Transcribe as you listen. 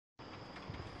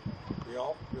We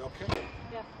okay?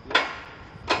 Yeah.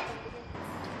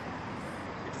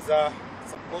 It is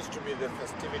supposed to be the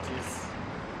festivities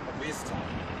of Easter,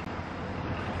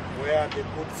 where the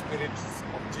good spirits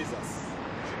of Jesus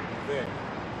should be there.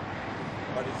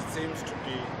 But it seems to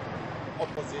be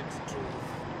opposite to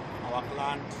our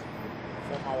client,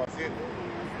 former Waziri,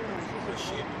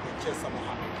 Rashid, Echesa'S.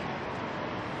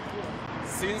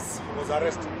 Since he was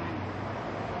arrested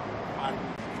and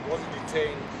was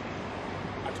detained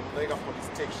at Mutembei police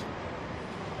station,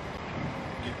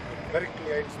 with very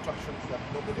clear instructions that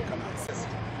nobody can access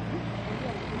him.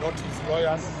 Not his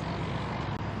lawyers,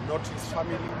 not his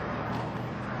family,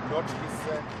 not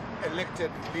his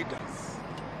elected leaders,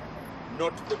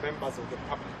 not the members of the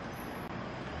public.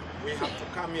 We had to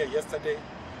come here yesterday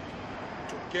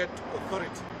to get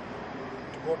authority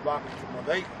to go back to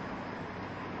Mutembei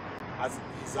as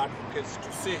his advocates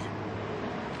to see him.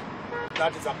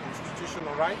 That is a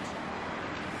constitutional right.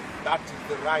 That is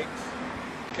the right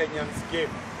Kenyans gave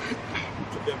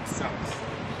to themselves.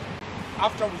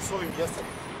 After we saw him yesterday,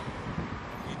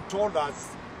 he told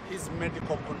us his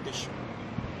medical condition,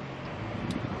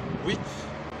 which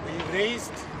we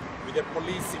raised with the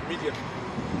police immediately,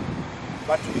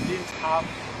 but we didn't have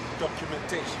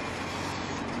documentation.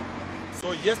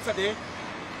 So yesterday,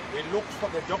 we looked for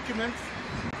the documents.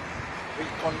 We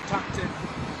contacted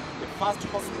the first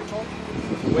hospital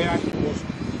where he was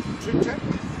treated,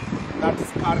 that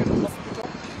is Current Hospital,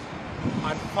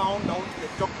 and found out the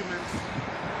documents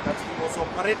that he was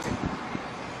operating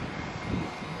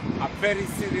a very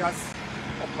serious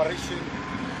operation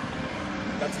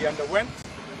that he underwent,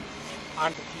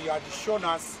 and he had shown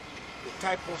us the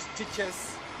type of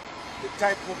stitches, the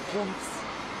type of wounds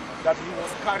that he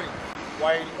was carrying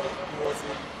while he was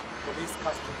in police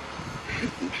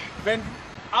custody. Then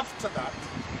after that,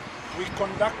 we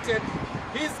conducted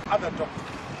his other doctor,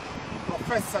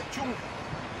 Professor Chung,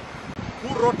 who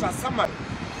wrote a summary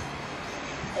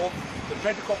of the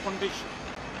medical condition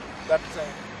that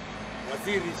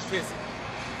Waziri is facing.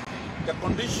 The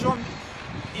condition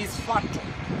is fatal.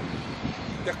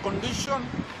 The condition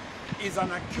is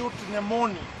an acute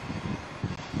pneumonia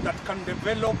that can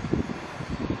develop.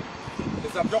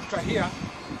 There's a doctor here,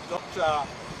 Dr.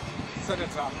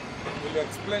 Senator, will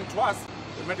explain to us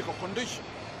the medical condition.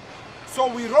 So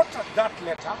we wrote that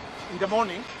letter in the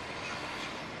morning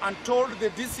and told the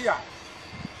DCI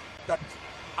that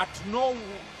at no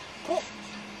cost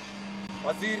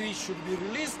Waziri should be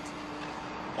released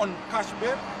on cash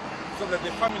bail so that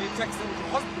the family takes him to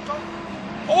hospital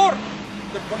or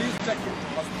the police take him to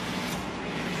hospital.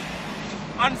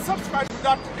 And subsequent to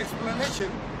that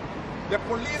explanation, the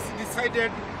police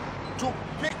decided to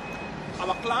pick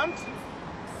our client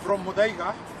from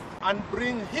Mutembei and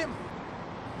bring him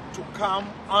to come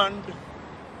and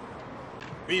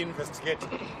be investigated.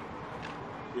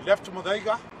 We left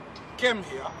Mutembei, came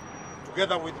here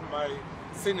together with my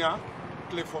senior,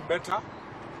 Cliff Ombeta,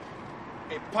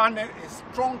 a panel, a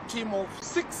strong team of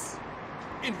 6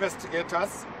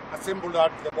 investigators assembled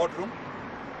at the boardroom.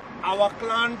 Our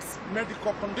client's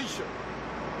medical condition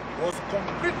was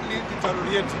completely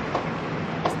deteriorating.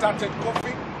 He started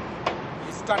coughing,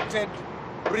 he started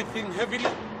breathing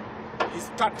heavily, he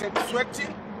started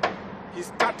sweating, he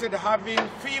started having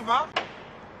fever,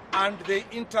 and the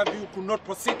interview could not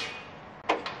proceed.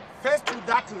 Faced with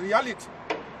that reality,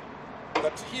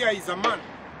 that here is a man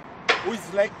who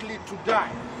is likely to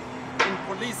die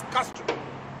in police custody,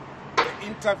 the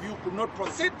interview could not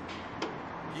proceed.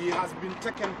 He has been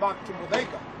taken back to Mutembei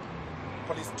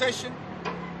police station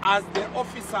as the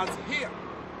officers here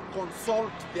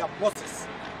consult their bosses.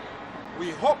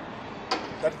 We hope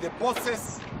that the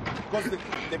bosses, because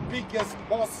the biggest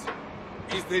boss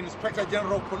is the Inspector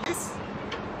General of Police,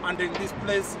 and in this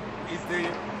place is the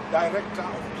Director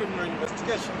of Criminal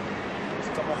Investigation,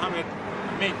 Mr. Mohammed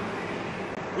Amin.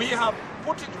 We have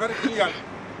put it very clearly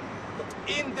that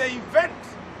in the event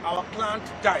our client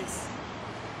dies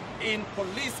in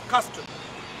police custody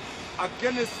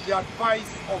against the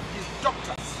advice of his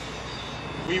doctors,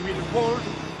 we will hold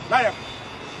liable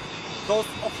those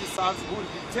officers who will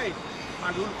detain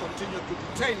and will continue to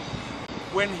detain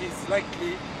when he is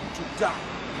likely to die.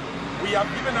 We have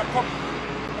given a copy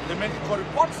of the medical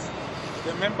reports to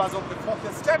the members of the 4th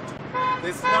estate.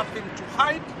 There's nothing to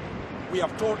hide. We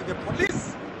have told the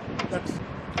police that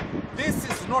this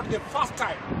is not the first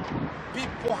time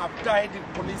people have died in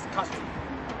police custody.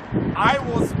 I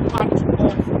was part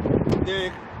of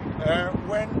the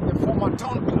when the former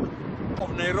town clerk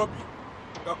of Nairobi,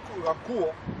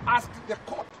 Gakuo, asked the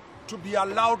court to be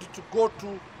allowed to go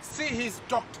to see his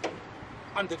doctor,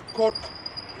 and the court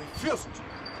refused.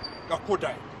 Gakuo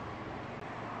died.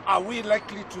 are we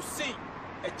likely to see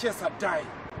Echesa die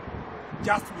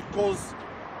just because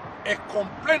a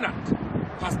complainant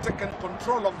has taken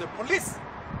control of the police?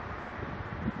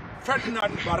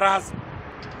 Ferdinand Baraza,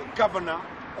 the governor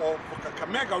of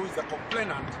Kakamega, who is a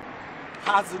complainant,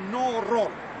 has no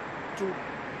role to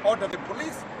order the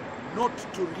police not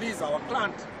to release our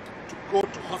client to go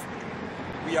to hospital.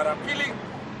 We are appealing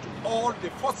to all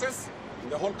the forces in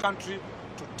the whole country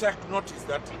to take notice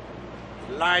that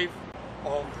the life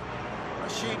of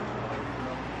Rashid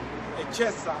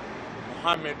Echesa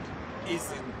Mohammed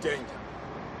is in danger.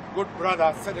 Good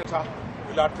brother Senator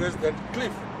will address that.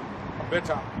 Cliff,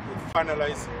 better will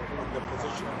finalize on the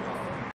position.